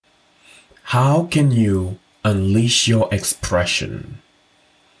How can you unleash your expression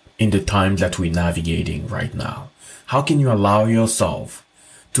in the times that we're navigating right now? How can you allow yourself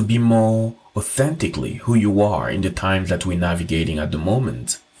to be more authentically who you are in the times that we're navigating at the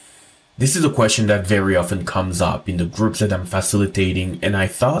moment? This is a question that very often comes up in the groups that I'm facilitating, and I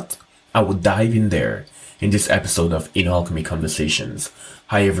thought I would dive in there in this episode of Inner Alchemy Conversations.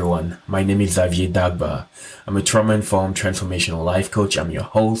 Hi everyone, my name is Xavier Dagba. I'm a trauma-informed transformational life coach. I'm your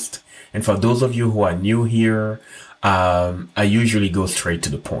host. And for those of you who are new here, I usually go straight to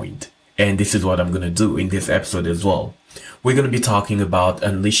the point. And this is what I'm going to do in this episode as well. We're going to be talking about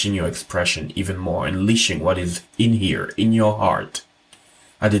unleashing your expression even more, unleashing what is in here, in your heart,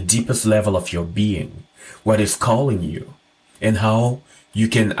 at the deepest level of your being, what is calling you, and how you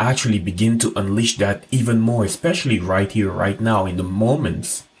can actually begin to unleash that even more, especially right here, right now, in the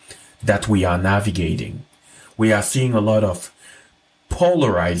moments that we are navigating. We are seeing a lot of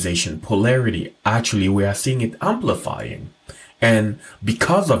polarization, polarity. Actually, we are seeing it amplifying. And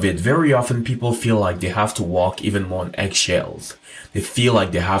because of it, very often people feel like they have to walk even more on eggshells. They feel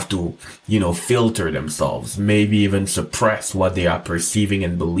like they have to, filter themselves, maybe even suppress what they are perceiving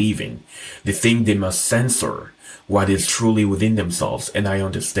and believing. They think they must censor what is truly within themselves. And I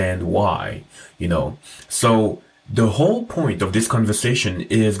understand why, So the whole point of this conversation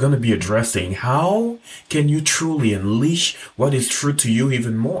is going to be addressing how can you truly unleash what is true to you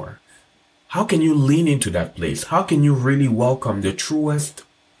even more? How can you lean into that place? How can you really welcome the truest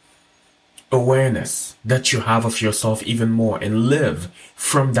awareness that you have of yourself even more and live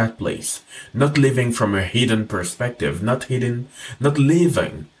from that place? Not living from a hidden perspective, not living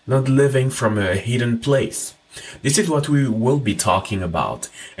from a hidden place. This is what we will be talking about.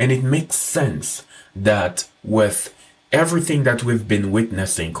 And it makes sense that with everything that we've been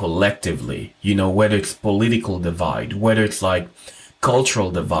witnessing collectively, whether it's political divide, whether it's like cultural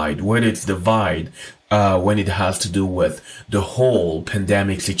divide, whether it's divide when it has to do with the whole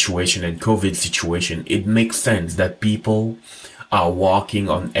pandemic situation and COVID situation, it makes sense that people are walking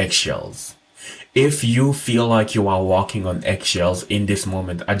on eggshells. If you feel like you are walking on eggshells in this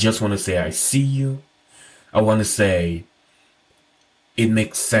moment, I just want to say I see you. I want to say it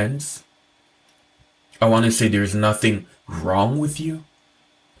makes sense. I want to say there's nothing wrong with you.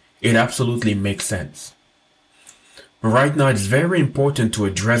 It absolutely makes sense. But right now, it's very important to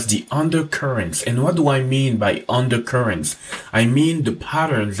address the undercurrents. And what do I mean by undercurrents? I mean the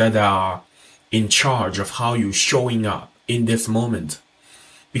patterns that are in charge of how you're showing up in this moment.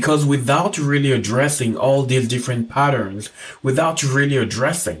 Because without really addressing all these different patterns, without really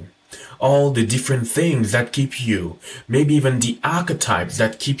addressing all the different things that keep you, maybe even the archetypes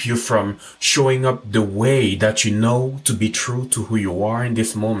that keep you from showing up the way that you know to be true to who you are in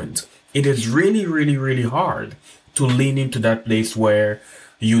this moment. It is really, really, really hard to lean into that place where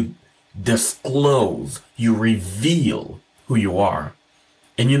you disclose, you reveal who you are.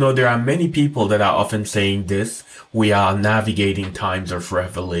 And there are many people that are often saying this, we are navigating times of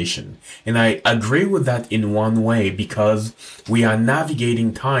revelation. And I agree with that in one way, because we are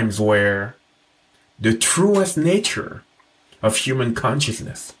navigating times where the truest nature of human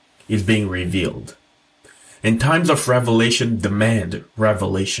consciousness is being revealed. And times of revelation demand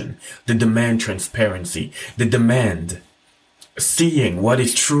revelation. They demand transparency. They demand seeing what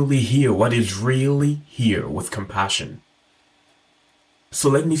is truly here, what is really here with compassion. So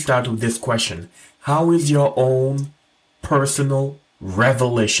let me start with this question. How is your own personal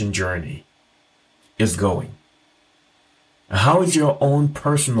revelation journey is going? How is your own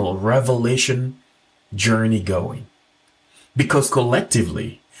personal revelation journey going? Because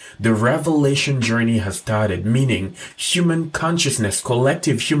collectively, the revelation journey has started, meaning human consciousness,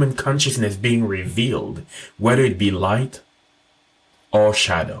 collective human consciousness being revealed, whether it be light or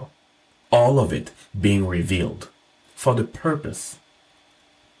shadow, all of it being revealed for the purpose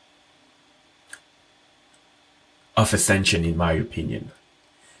of ascension, in my opinion.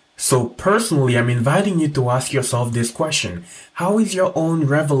 So personally, I'm inviting you to ask yourself this question. How is your own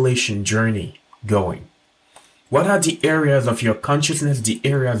revelation journey going? What are the areas of your consciousness, the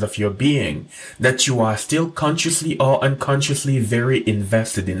areas of your being that you are still consciously or unconsciously very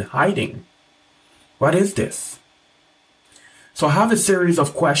invested in hiding? What is this? So I have a series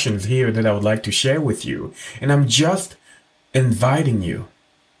of questions here that I would like to share with you, and I'm just inviting you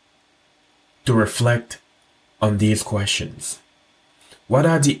to reflect on these questions. What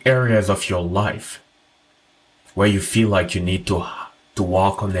are the areas of your life where you feel like you need to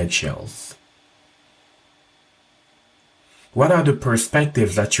walk on eggshells? What are the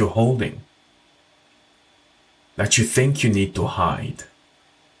perspectives that you're holding that you think you need to hide?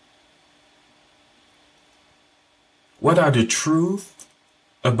 What are the truths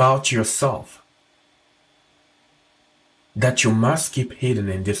about yourself that you must keep hidden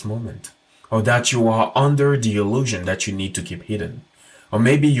in this moment, or that you are under the illusion that you need to keep hidden, or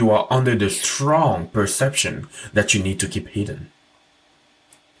maybe you are under the strong perception that you need to keep hidden?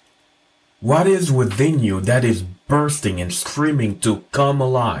 What is within you that is bursting and screaming to come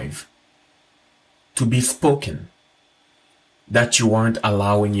alive, to be spoken, that you aren't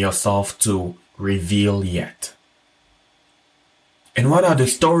allowing yourself to reveal yet? And what are the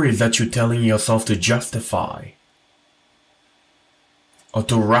stories that you're telling yourself to justify or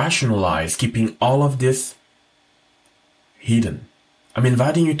to rationalize keeping all of this hidden? I'm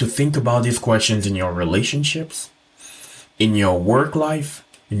inviting you to think about these questions in your relationships, in your work life,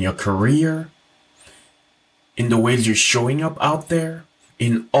 in your career, in the ways you're showing up out there,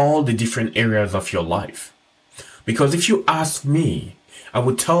 in all the different areas of your life. Because if you ask me, I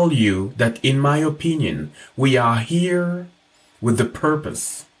would tell you that in my opinion, we are here with the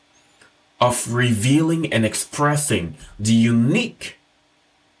purpose of revealing and expressing the unique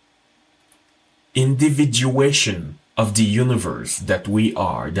individuation of the universe that we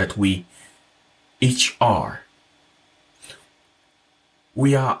are, that we each are.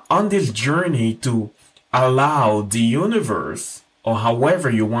 We are on this journey to allow the universe, or however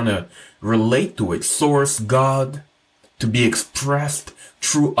you want to relate to it, source, God, to be expressed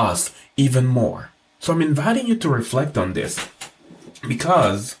through us even more. So I'm inviting you to reflect on this,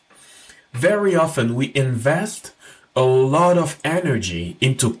 because very often we invest a lot of energy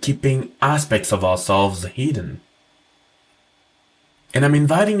into keeping aspects of ourselves hidden. And I'm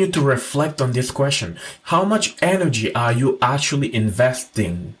inviting you to reflect on this question. How much energy are you actually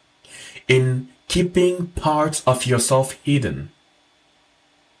investing in keeping parts of yourself hidden?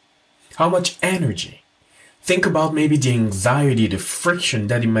 How much energy? Think about maybe the anxiety, the friction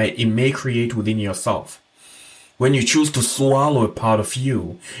that it may create within yourself when you choose to swallow a part of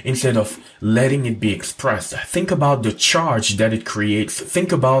you instead of letting it be expressed. Think about the charge that it creates.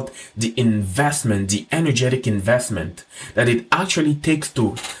 Think about the investment, the energetic investment that it actually takes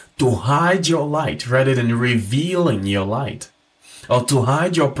to hide your light rather than revealing your light, or to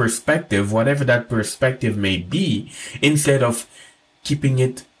hide your perspective, whatever that perspective may be, instead of keeping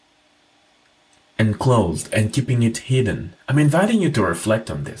it enclosed and keeping it hidden. I'm inviting you to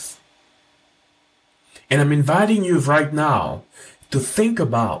reflect on this. And I'm inviting you right now to think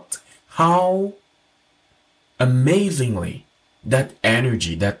about how amazingly that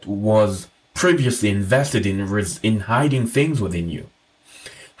energy that was previously invested in hiding things within you,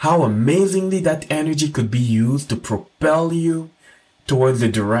 how amazingly that energy could be used to propel you towards the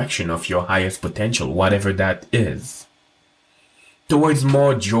direction of your highest potential, whatever that is. Towards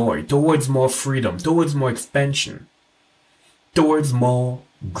more joy, towards more freedom, towards more expansion, towards more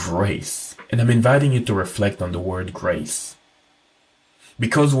grace. And I'm inviting you to reflect on the word grace.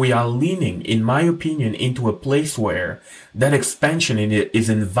 Because we are leaning, in my opinion, into a place where that expansion in it is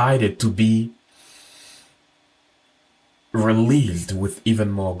invited to be released with even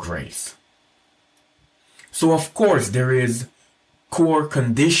more grace. So of course there is core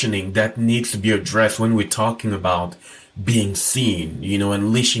conditioning that needs to be addressed when we're talking about being seen,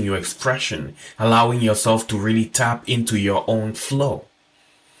 unleashing your expression, allowing yourself to really tap into your own flow.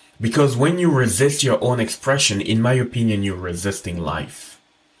 Because when you resist your own expression, in my opinion, you're resisting life.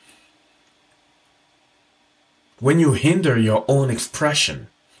 When you hinder your own expression,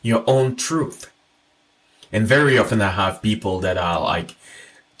 your own truth, and very often I have people that are like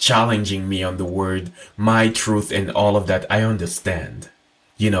challenging me on the word, my truth and all of that, I understand.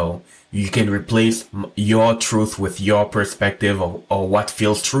 You can replace your truth with your perspective or what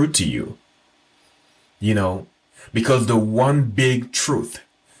feels true to you. Because the one big truth,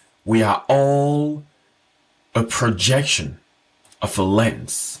 we are all a projection of a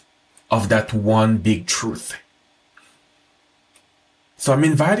lens of that one big truth. So I'm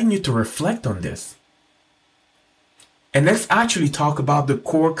inviting you to reflect on this. And let's actually talk about the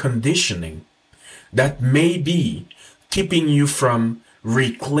core conditioning that may be keeping you from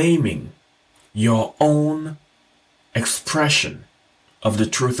reclaiming your own expression of the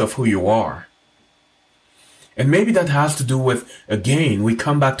truth of who you are. And maybe that has to do with, again, we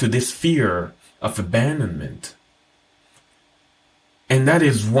come back to this fear of abandonment. And that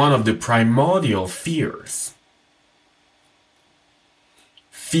is one of the primordial fears.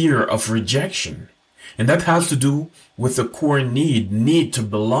 Fear of rejection. And that has to do with the core need to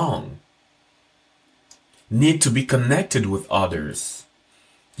belong. Need to be connected with others.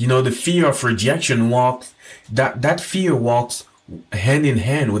 The fear of rejection that fear walks hand in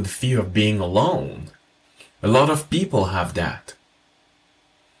hand with the fear of being alone. A lot of people have that.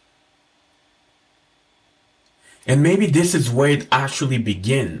 And maybe this is where it actually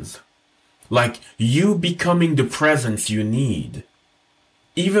begins. Like you becoming the presence you need.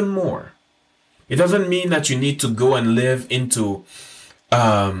 Even more. It doesn't mean that you need to go and live into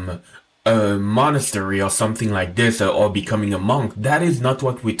a monastery or something like this, or becoming a monk. That is not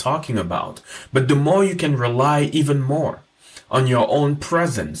what we're talking about. But the more you can rely even more on your own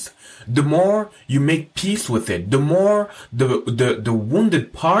presence, the more you make peace with it, the more the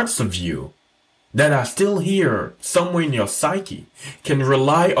wounded parts of you that are still here somewhere in your psyche can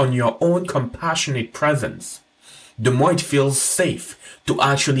rely on your own compassionate presence, the more it feels safe to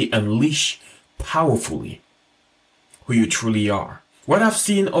actually unleash powerfully who you truly are. What I've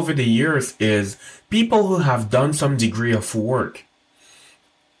seen over the years is people who have done some degree of work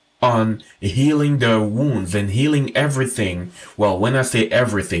on healing their wounds and healing everything. Well, when I say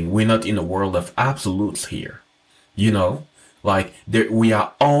everything, we're not in a world of absolutes here. You know, like we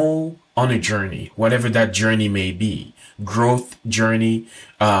are all on a journey, whatever that journey may be, growth journey,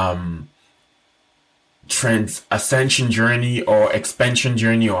 ascension journey, or expansion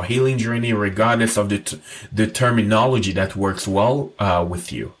journey, or healing journey, regardless of the terminology that works well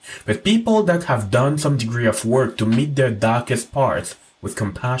with you. But people that have done some degree of work to meet their darkest parts with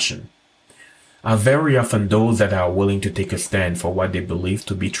compassion are very often those that are willing to take a stand for what they believe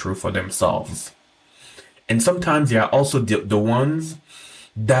to be true for themselves. And sometimes they are also the ones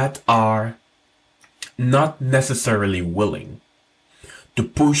that are not necessarily willing to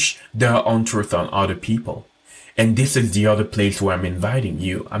push their own truth on other people. And this is the other place where I'm inviting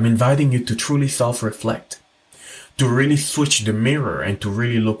you. I'm inviting you to truly self-reflect, to really switch the mirror and to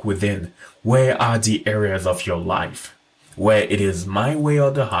really look within. Where are the areas of your life where it is my way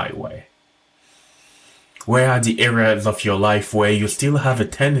or the highway? Where are the areas of your life where you still have a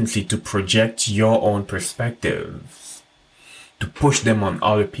tendency to project your own perspectives, to push them on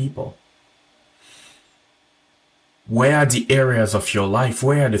other people? Where are the areas of your life?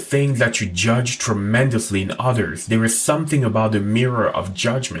 Where are the things that you judge tremendously in others? There is something about the mirror of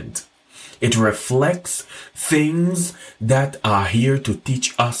judgment. It reflects things that are here to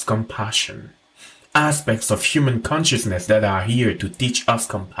teach us compassion. Aspects of human consciousness that are here to teach us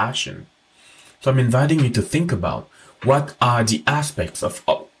compassion. So I'm inviting you to think about what are the aspects of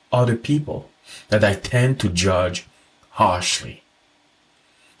other people that I tend to judge harshly.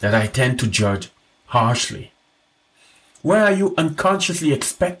 Where are you unconsciously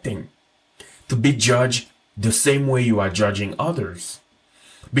expecting to be judged the same way you are judging others?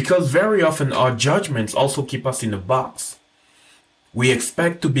 Because very often our judgments also keep us in a box. We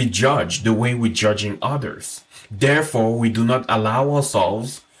expect to be judged the way we're judging others. Therefore, we do not allow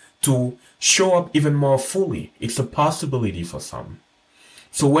ourselves to show up even more fully. It's a possibility for some.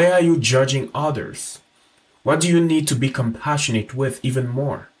 So where are you judging others? What do you need to be compassionate with even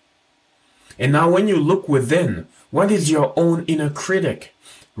more? And now when you look within, what is your own inner critic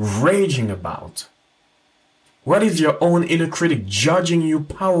raging about? What is your own inner critic judging you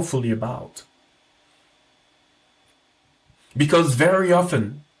powerfully about? Because very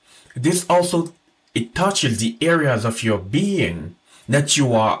often, this also, it touches the areas of your being that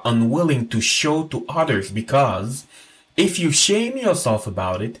you are unwilling to show to others, because if you shame yourself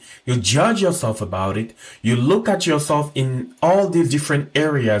about it, you judge yourself about it, you look at yourself in all these different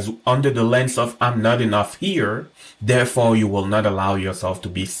areas under the lens of I'm not enough here, therefore you will not allow yourself to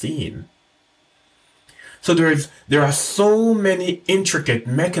be seen. So there are so many intricate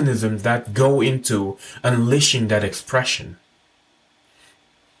mechanisms that go into unleashing that expression.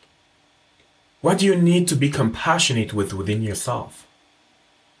 What do you need to be compassionate with within yourself?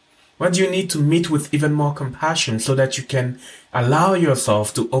 What do you need to meet with even more compassion so that you can allow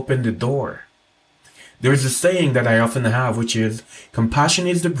yourself to open the door? There is a saying that I often have, which is, compassion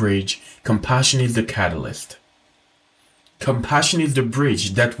is the bridge, compassion is the catalyst. Compassion is the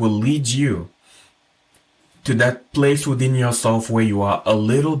bridge that will lead you to that place within yourself where you are a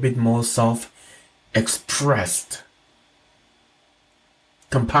little bit more self-expressed.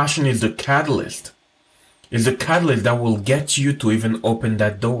 Compassion is the catalyst. It's the catalyst that will get you to even open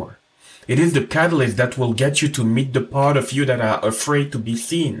that door. It is the catalyst that will get you to meet the part of you that are afraid to be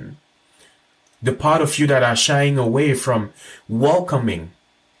seen. The part of you that are shying away from welcoming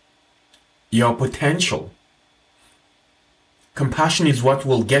your potential. Compassion is what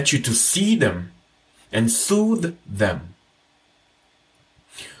will get you to see them and soothe them.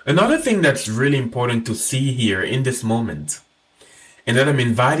 Another thing that's really important to see here in this moment, and that I'm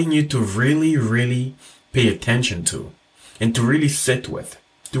inviting you to really, really pay attention to, and to really sit with,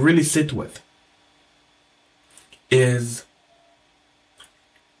 is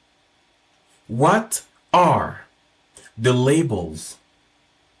what are the labels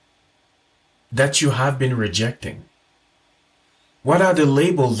that you have been rejecting? What are the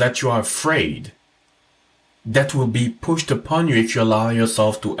labels that you are afraid that will be pushed upon you if you allow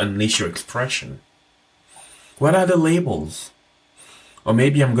yourself to unleash your expression? What are the labels? Or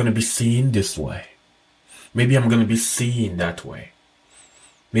maybe I'm going to be seen this way. Maybe I'm going to be seen that way.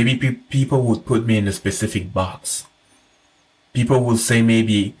 Maybe people would put me in a specific box. People will say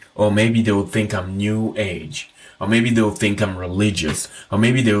maybe they will think I'm new age. Or maybe they'll think I'm religious. Or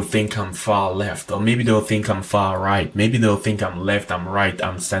maybe they'll think I'm far left. Or maybe they'll think I'm far right. Maybe they'll think I'm left, I'm right,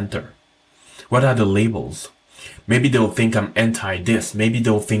 I'm center. What are the labels? Maybe they'll think I'm anti this. Maybe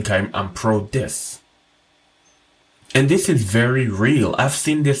they'll think I'm pro this. And this is very real. I've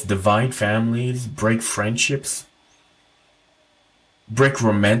seen this divide families, break friendships, break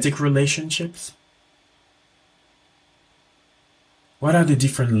romantic relationships. What are the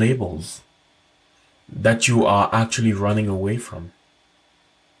different labels that you are actually running away from?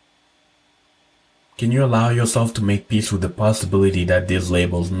 Can you allow yourself to make peace with the possibility that these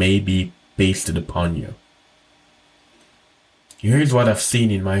labels may be pasted upon you? Here's what I've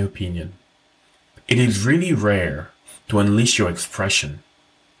seen in my opinion. It is really rare to unleash your expression,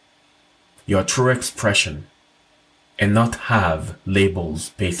 your true expression, and not have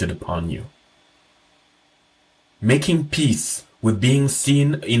labels pasted upon you. Making peace with being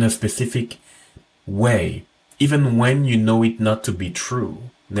seen in a specific way, even when you know it not to be true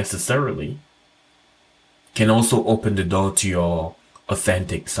necessarily, can also open the door to your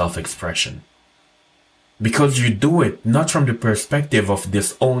authentic self-expression. Because you do it not from the perspective of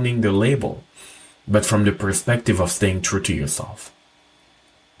disowning the label, but from the perspective of staying true to yourself.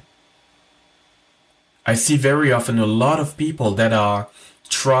 I see very often a lot of people that are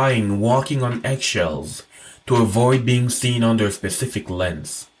walking on eggshells to avoid being seen under a specific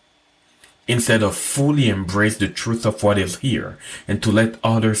lens, instead of fully embrace the truth of what is here and to let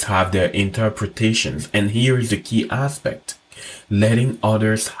others have their interpretations. And here is the key aspect: letting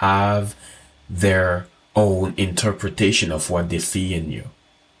others have their own interpretation of what they see in you.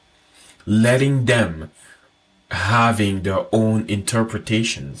 Letting them having their own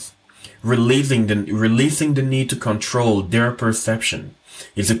interpretations, releasing the need to control their perception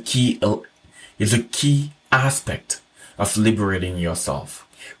is a key aspect of liberating yourself.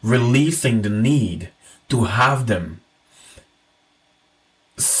 Releasing the need to have them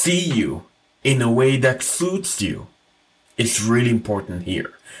see you in a way that suits you is really important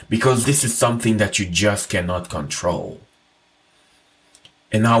here, because this is something that you just cannot control.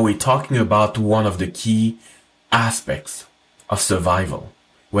 And now we're talking about one of the key aspects of survival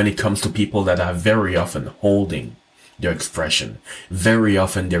when it comes to people that are very often holding their expression. Very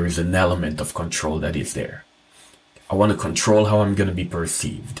often there is an element of control that is there. I want to control how I'm going to be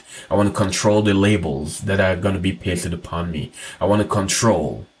perceived. I want to control the labels that are going to be pasted upon me. I want to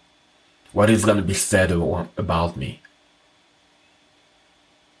control what is going to be said about me.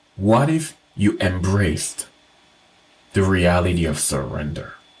 What if you embraced the reality of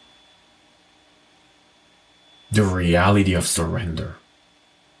surrender? The reality of surrender.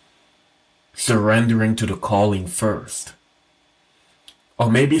 Surrendering to the calling first. Or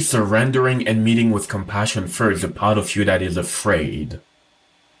maybe surrendering and meeting with compassion first, the part of you that is afraid.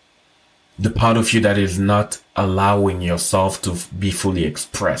 The part of you that is not allowing yourself to be fully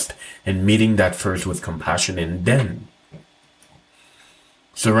expressed, and meeting that first with compassion, and then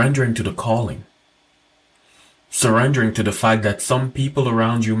surrendering to the calling. Surrendering to the fact that some people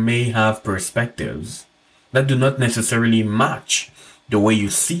around you may have perspectives that do not necessarily match the way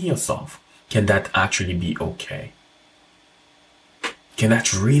you see yourself. Can that actually be okay? Can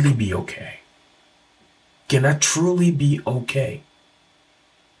that really be okay? Can that truly be okay?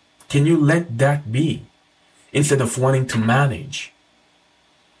 Can you let that be, instead of wanting to manage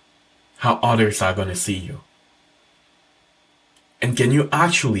how others are going to see you? And can you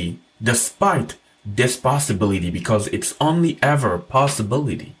actually, despite this possibility, because it's only ever a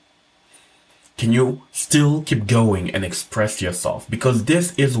possibility, can you still keep going and express yourself? Because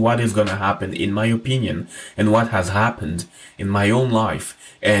this is what is going to happen, in my opinion, and what has happened in my own life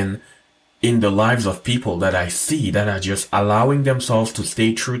and in the lives of people that I see that are just allowing themselves to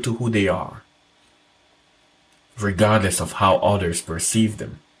stay true to who they are, regardless of how others perceive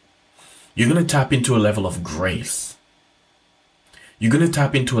them. You're going to tap into a level of grace. You're going to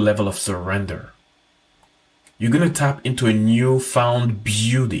tap into a level of surrender. You're going to tap into a newfound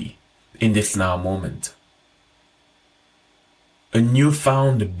beauty in this now moment. A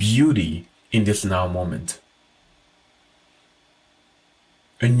newfound beauty in this now moment.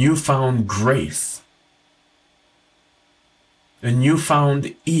 A newfound grace. A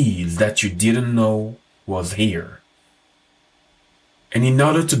newfound ease that you didn't know was here. And in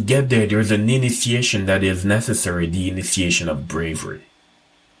order to get there, there's an initiation that is necessary, the initiation of bravery,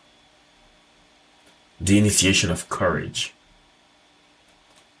 the initiation of courage,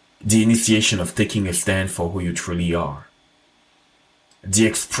 the initiation of taking a stand for who you truly are, the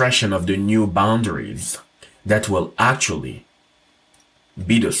expression of the new boundaries that will actually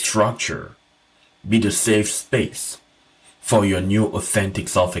be the structure, be the safe space for your new authentic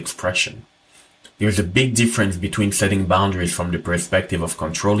self-expression. There's a big difference between setting boundaries from the perspective of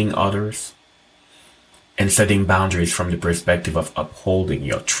controlling others and setting boundaries from the perspective of upholding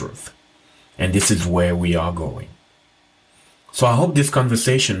your truth. And this is where we are going. So I hope this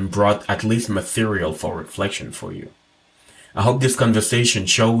conversation brought at least material for reflection for you. I hope this conversation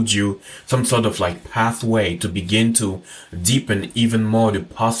showed you some sort of pathway to begin to deepen even more the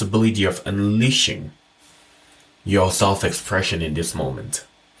possibility of unleashing your self-expression in this moment.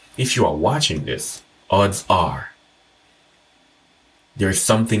 If you are watching this, odds are there's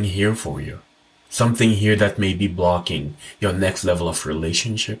something here for you. Something here that may be blocking your next level of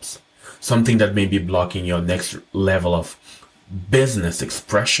relationships. Something that may be blocking your next level of business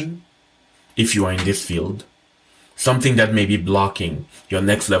expression, if you are in this field. Something that may be blocking your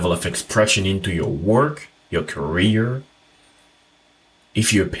next level of expression into your work, your career.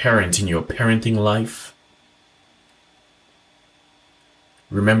 If you're a parent in your parenting life.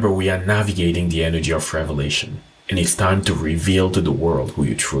 Remember, we are navigating the energy of revelation, and it's time to reveal to the world who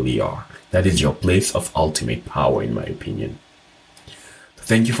you truly are. That is your place of ultimate power, in my opinion.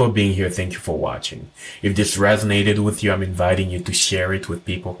 Thank you for being here. Thank you for watching. If this resonated with you, I'm inviting you to share it with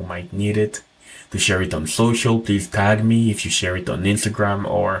people who might need it. To share it on social, please tag me if you share it on Instagram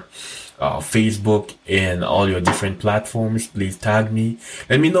or Facebook and all your different platforms. Please tag me.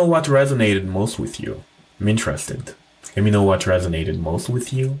 Let me know what resonated most with you. I'm interested. Let me know what resonated most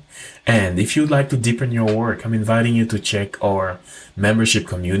with you. And if you'd like to deepen your work, I'm inviting you to check our membership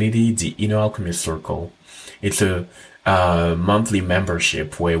community, the Inner Alchemist Circle. It's a monthly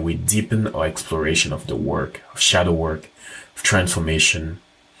membership where we deepen our exploration of the work, of shadow work, of transformation,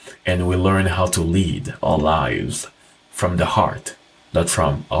 and we learn how to lead our lives from the heart, not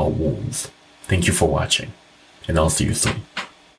from our wounds. Thank you for watching, and I'll see you soon.